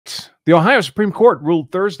The Ohio Supreme Court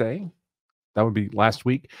ruled Thursday, that would be last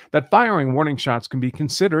week, that firing warning shots can be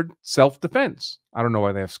considered self-defense. I don't know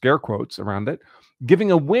why they have scare quotes around it,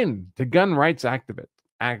 giving a win to gun rights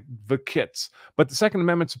advocates. But the Second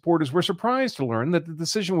Amendment supporters were surprised to learn that the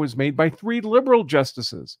decision was made by 3 liberal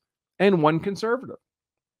justices and 1 conservative.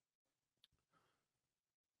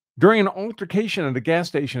 During an altercation at a gas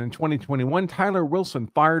station in 2021, Tyler Wilson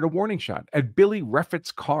fired a warning shot at Billy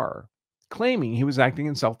Reffitt's car, claiming he was acting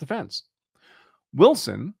in self-defense.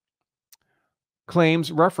 Wilson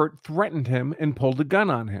claims Reffitt threatened him and pulled a gun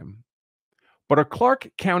on him. But a Clark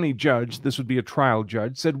County judge, this would be a trial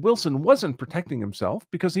judge, said Wilson wasn't protecting himself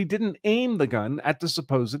because he didn't aim the gun at the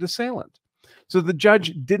supposed assailant. So the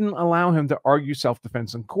judge didn't allow him to argue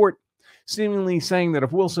self-defense in court, seemingly saying that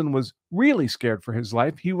if Wilson was really scared for his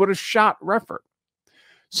life, he would have shot Reffitt.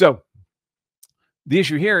 So the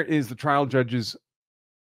issue here is the trial judges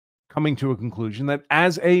coming to a conclusion that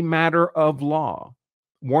as a matter of law,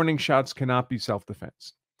 warning shots cannot be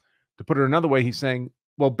self-defense. To put it another way, he's saying,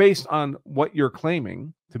 well, based on what you're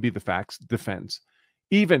claiming to be the facts, defense,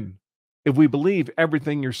 even if we believe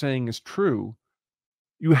everything you're saying is true,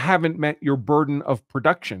 you haven't met your burden of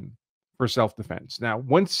production for self-defense. Now,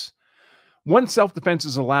 once self-defense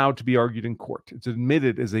is allowed to be argued in court, it's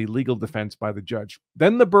admitted as a legal defense by the judge,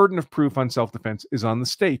 then the burden of proof on self-defense is on the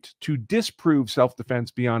state to disprove self-defense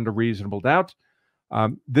beyond a reasonable doubt.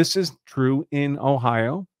 This is true in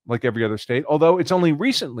Ohio, like every other state, although it's only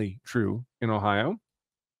recently true in Ohio.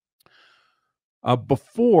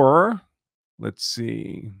 Before March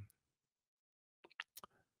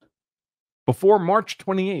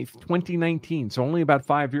 28th, 2019, so only about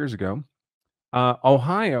 5 years ago,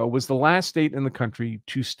 Ohio was the last state in the country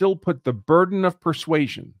to still put the burden of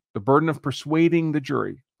persuasion, the burden of persuading the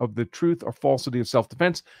jury of the truth or falsity of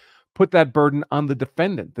self-defense, put that burden on the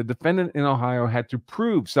defendant. The defendant in Ohio had to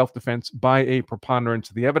prove self-defense by a preponderance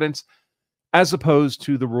of the evidence, as opposed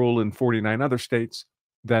to the rule in 49 other states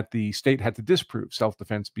that the state had to disprove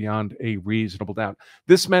self-defense beyond a reasonable doubt.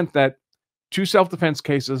 This meant that 2 self-defense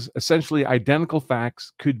cases, essentially identical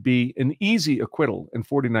facts, could be an easy acquittal in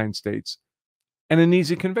 49 states and an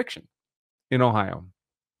easy conviction in Ohio.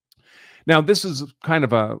 Now, this is kind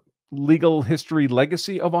of a legal history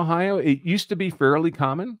legacy of Ohio. It used to be fairly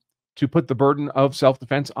common to put the burden of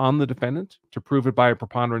self-defense on the defendant to prove it by a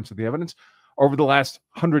preponderance of the evidence. Over the last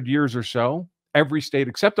 100 years or so, every state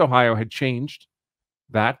except Ohio had changed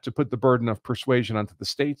that to put the burden of persuasion onto the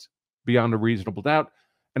state beyond a reasonable doubt.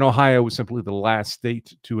 And Ohio was simply the last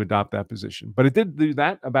state to adopt that position. But it did do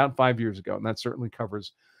that about 5 years ago, and that certainly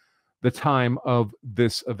covers the time of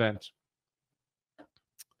this event.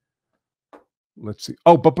 Let's see.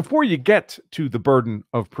 Oh, but before you get to the burden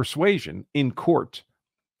of persuasion in court,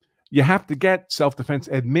 you have to get self-defense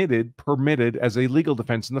permitted as a legal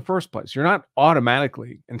defense in the first place. You're not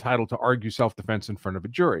automatically entitled to argue self-defense in front of a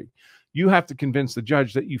jury. You have to convince the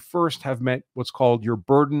judge that you first have met what's called your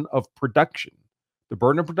burden of production. The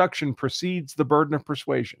burden of production precedes the burden of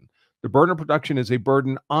persuasion. The burden of production is a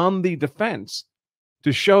burden on the defense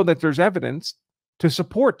to show that there's evidence to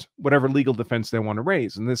support whatever legal defense they want to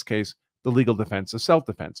raise. In this case, the legal defense of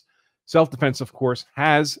self-defense. Self-defense, of course,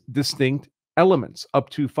 has distinct elements, up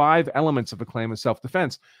to 5 elements of a claim of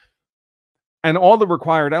self-defense. And all the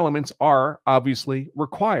required elements are obviously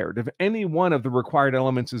required. If any one of the required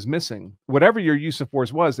elements is missing, whatever your use of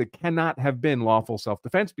force was, it cannot have been lawful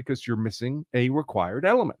self-defense because you're missing a required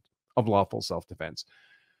element of lawful self-defense.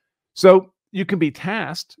 So you can be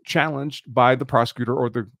challenged by the prosecutor or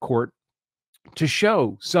the court to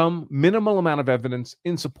show some minimal amount of evidence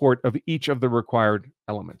in support of each of the required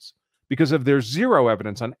elements. Because if there's 0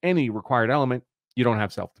 evidence on any required element, you don't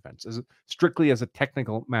have self-defense, strictly as a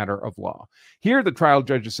technical matter of law. Here, the trial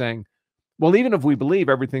judge is saying, well, even if we believe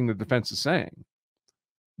everything the defense is saying,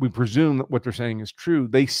 we presume that what they're saying is true,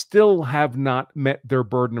 they still have not met their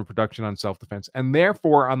burden of production on self-defense. And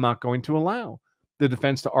therefore, I'm not going to allow the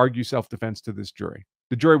defense to argue self-defense to this jury.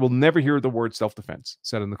 The jury will never hear the word self-defense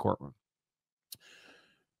said in the courtroom.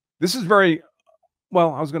 This is very,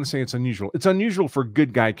 well, I was going to say it's unusual. It's unusual for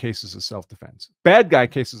good guy cases of self-defense. Bad guy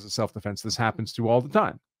cases of self-defense, this happens to all the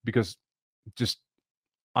time because just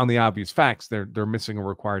on the obvious facts, they're missing a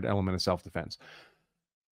required element of self-defense.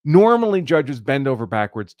 Normally, judges bend over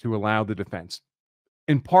backwards to allow the defense.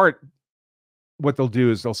 In part, what they'll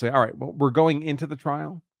do is they'll say, all right, well, we're going into the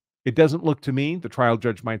trial. It doesn't look to me, the trial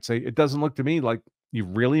judge might say, it doesn't look to me like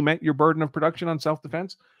you've really met your burden of production on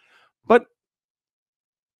self-defense. But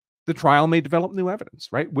the trial may develop new evidence,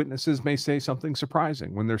 right? Witnesses may say something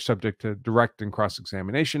surprising when they're subject to direct and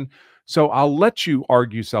cross-examination. So I'll let you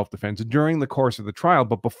argue self-defense during the course of the trial,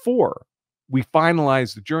 but before we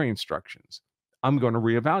finalize the jury instructions, I'm going to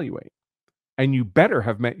reevaluate. And you better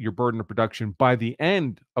have met your burden of production by the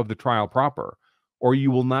end of the trial proper, or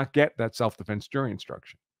you will not get that self-defense jury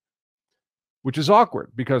instruction. Which is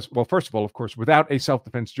awkward because, well, first of all, of course, without a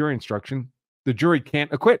self-defense jury instruction, the jury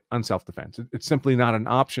can't acquit on self-defense. It's simply not an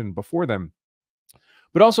option before them.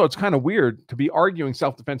 But also, it's kind of weird to be arguing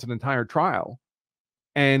self-defense an entire trial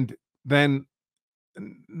and then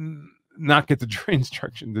not get the jury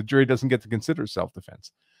instruction. The jury doesn't get to consider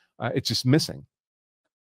self-defense. It's just missing.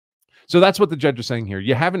 So that's what the judge is saying here.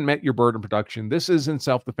 You haven't met your burden of production. This is in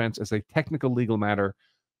self-defense as a technical legal matter,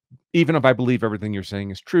 even if I believe everything you're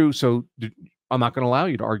saying is true. So I'm not going to allow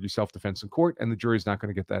you to argue self-defense in court, and the jury's not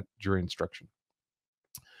going to get that jury instruction.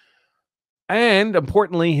 And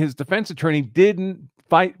importantly, his defense attorney didn't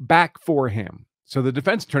fight back for him. So the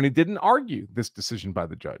defense attorney didn't argue this decision by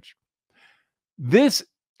the judge. This,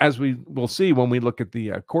 as we will see when we look at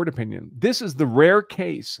the court opinion, this is the rare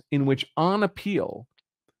case in which on appeal,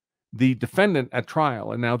 the defendant at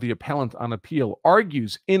trial, and now the appellant on appeal,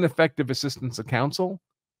 argues ineffective assistance of counsel.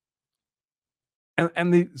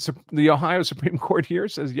 And the Ohio Supreme Court here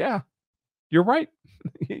says, yeah, you're right.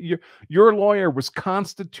 Your lawyer was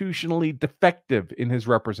constitutionally defective in his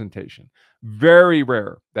representation. Very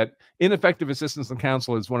rare. That ineffective assistance of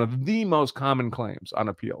counsel is one of the most common claims on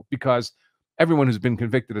appeal, because everyone who's been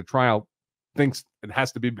convicted at trial thinks it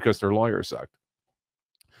has to be because their lawyer sucked.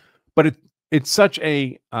 But it's such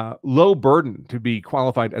a low burden to be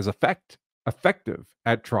qualified as effective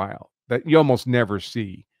at trial that you almost never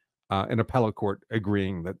see an appellate court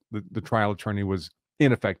agreeing that the trial attorney was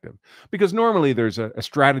ineffective, because normally there's a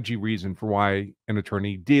strategy reason for why an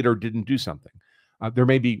attorney did or didn't do something. There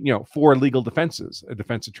may be, 4 legal defenses a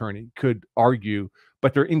defense attorney could argue,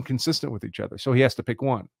 but they're inconsistent with each other. So he has to pick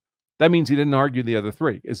one. That means he didn't argue the other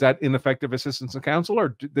 3. Is that ineffective assistance of counsel,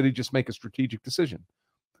 or did he just make a strategic decision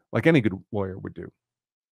like any good lawyer would do?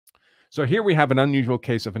 So here we have an unusual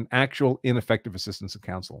case of an actual ineffective assistance of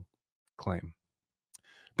counsel claim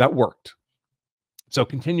that worked. So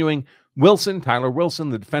continuing, Tyler Wilson,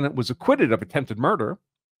 the defendant, was acquitted of attempted murder,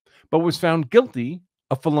 but was found guilty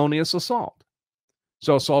of felonious assault.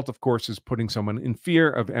 So assault, of course, is putting someone in fear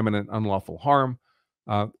of imminent unlawful harm.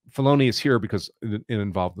 Felonious here because it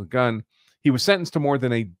involved the gun. He was sentenced to more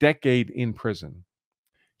than a decade in prison.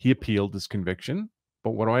 He appealed his conviction,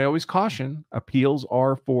 but what do I always caution? Appeals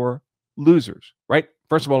are for losers, right?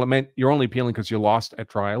 First of all, it meant you're only appealing because you lost at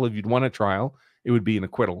trial. If you'd won a trial, it would be an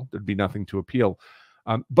acquittal. There'd be nothing to appeal.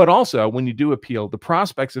 But also, when you do appeal, the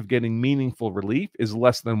prospects of getting meaningful relief is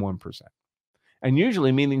less than 1%. And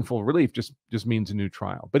usually meaningful relief just means a new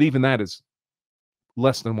trial. But even that is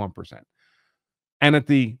less than 1%. And at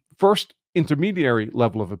the first intermediary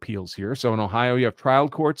level of appeals here, so in Ohio, you have trial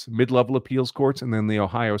courts, mid-level appeals courts, and then the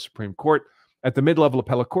Ohio Supreme Court. At the mid-level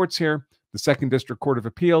appellate courts here, the Second District Court of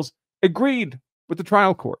Appeals agreed with the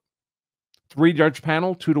trial court. 3-judge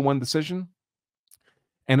panel, 2-1 decision.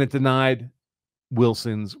 And it denied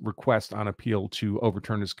Wilson's request on appeal to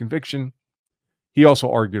overturn his conviction. He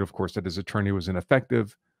also argued, of course, that his attorney was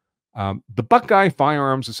ineffective. The Buckeye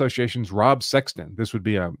Firearms Association's Rob Sexton, this would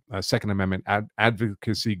be a Second Amendment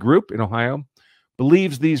advocacy group in Ohio,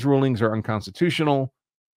 believes these rulings are unconstitutional.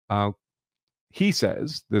 He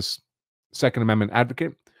says, this Second Amendment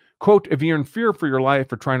advocate, quote, if you're in fear for your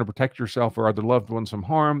life or trying to protect yourself or other loved ones from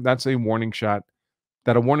harm, that's a warning shot.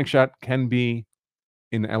 That a warning shot can be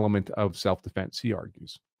an element of self-defense, he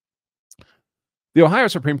argues. The Ohio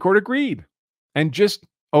Supreme Court agreed and just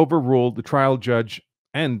overruled the trial judge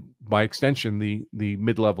and, by extension, the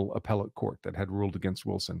mid-level appellate court that had ruled against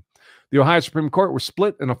Wilson. The Ohio Supreme Court was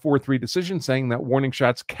split in a 4-3 decision, saying that warning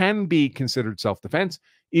shots can be considered self-defense,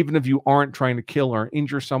 even if you aren't trying to kill or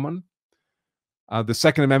injure someone. The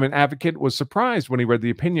Second Amendment advocate was surprised when he read the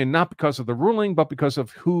opinion, not because of the ruling, but because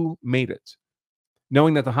of who made it.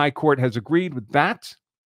 Knowing that the high court has agreed with that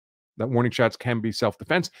warning shots can be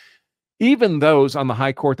self-defense, even those on the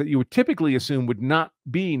high court that you would typically assume would not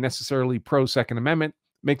be necessarily pro-Second Amendment,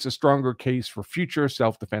 makes a stronger case for future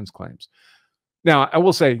self-defense claims. Now, I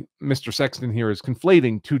will say Mr. Sexton here is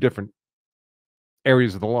conflating 2 different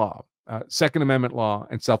areas of the law, Second Amendment law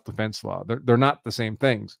and self-defense law. They're not the same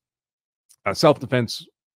things. Self-defense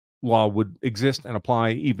law would exist and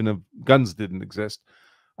apply even if guns didn't exist.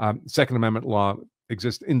 Second Amendment law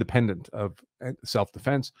exists independent of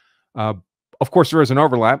self-defense. Of course, there is an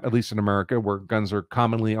overlap, at least in America, where guns are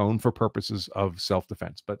commonly owned for purposes of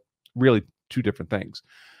self-defense, but really 2 different things.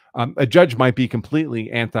 A judge might be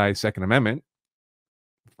completely anti-Second Amendment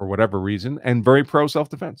for whatever reason and very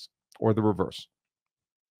pro-self-defense, or the reverse.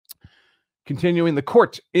 Continuing, the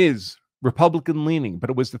court is Republican leaning, but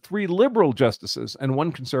it was the 3 liberal justices and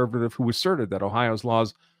 1 conservative who asserted that Ohio's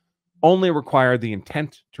laws only require the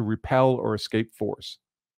intent to repel or escape force.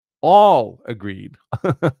 All agreed.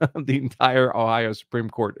 The entire Ohio Supreme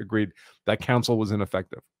Court agreed that counsel was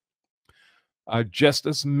ineffective.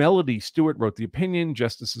 Justice Melody Stewart wrote the opinion.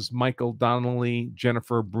 Justices Michael Donnelly,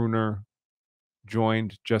 Jennifer Bruner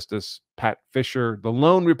joined. Justice Pat Fisher, the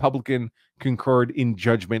lone Republican, concurred in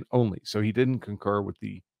judgment only. So he didn't concur with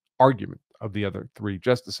the argument of the other 3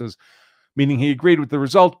 justices, meaning he agreed with the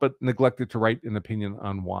result but neglected to write an opinion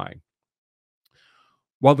on why.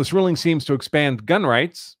 While this ruling seems to expand gun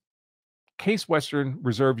rights, Case Western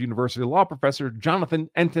Reserve University law professor Jonathan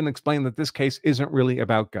Enton explained that this case isn't really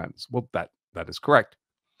about guns. Well, that is correct.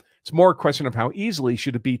 It's more a question of how easily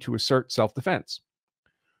should it be to assert self-defense.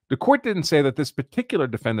 The court didn't say that this particular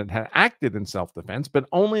defendant had acted in self-defense, but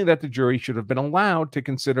only that the jury should have been allowed to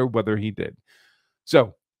consider whether he did.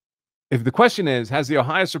 So, if the question is, has the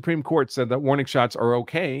Ohio Supreme Court said that warning shots are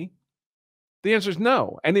okay? The answer is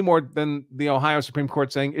no, any more than the Ohio Supreme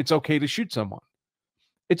Court saying it's okay to shoot someone.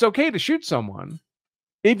 It's okay to shoot someone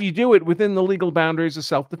if you do it within the legal boundaries of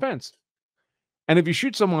self-defense. And if you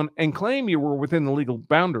shoot someone and claim you were within the legal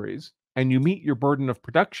boundaries and you meet your burden of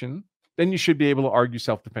production, then you should be able to argue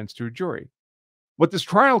self-defense to a jury. What this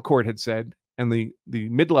trial court had said, and the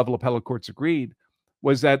mid-level appellate courts agreed,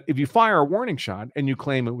 was that if you fire a warning shot and you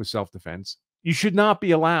claim it was self-defense, you should not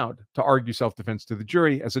be allowed to argue self-defense to the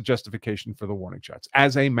jury as a justification for the warning shots.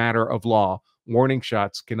 As a matter of law, warning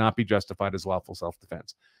shots cannot be justified as lawful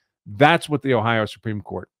self-defense. That's what the Ohio Supreme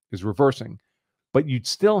Court is reversing. But you'd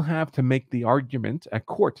still have to make the argument at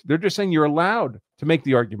court. They're just saying you're allowed to make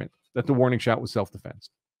the argument that the warning shot was self-defense.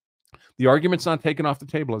 The argument's not taken off the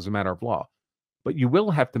table as a matter of law, but you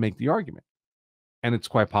will have to make the argument. And it's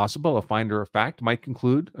quite possible a finder of fact might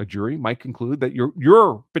conclude, a jury might conclude that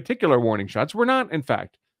your particular warning shots were not, in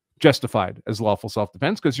fact, justified as lawful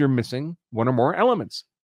self-defense because you're missing one or more elements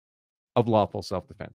of lawful self-defense.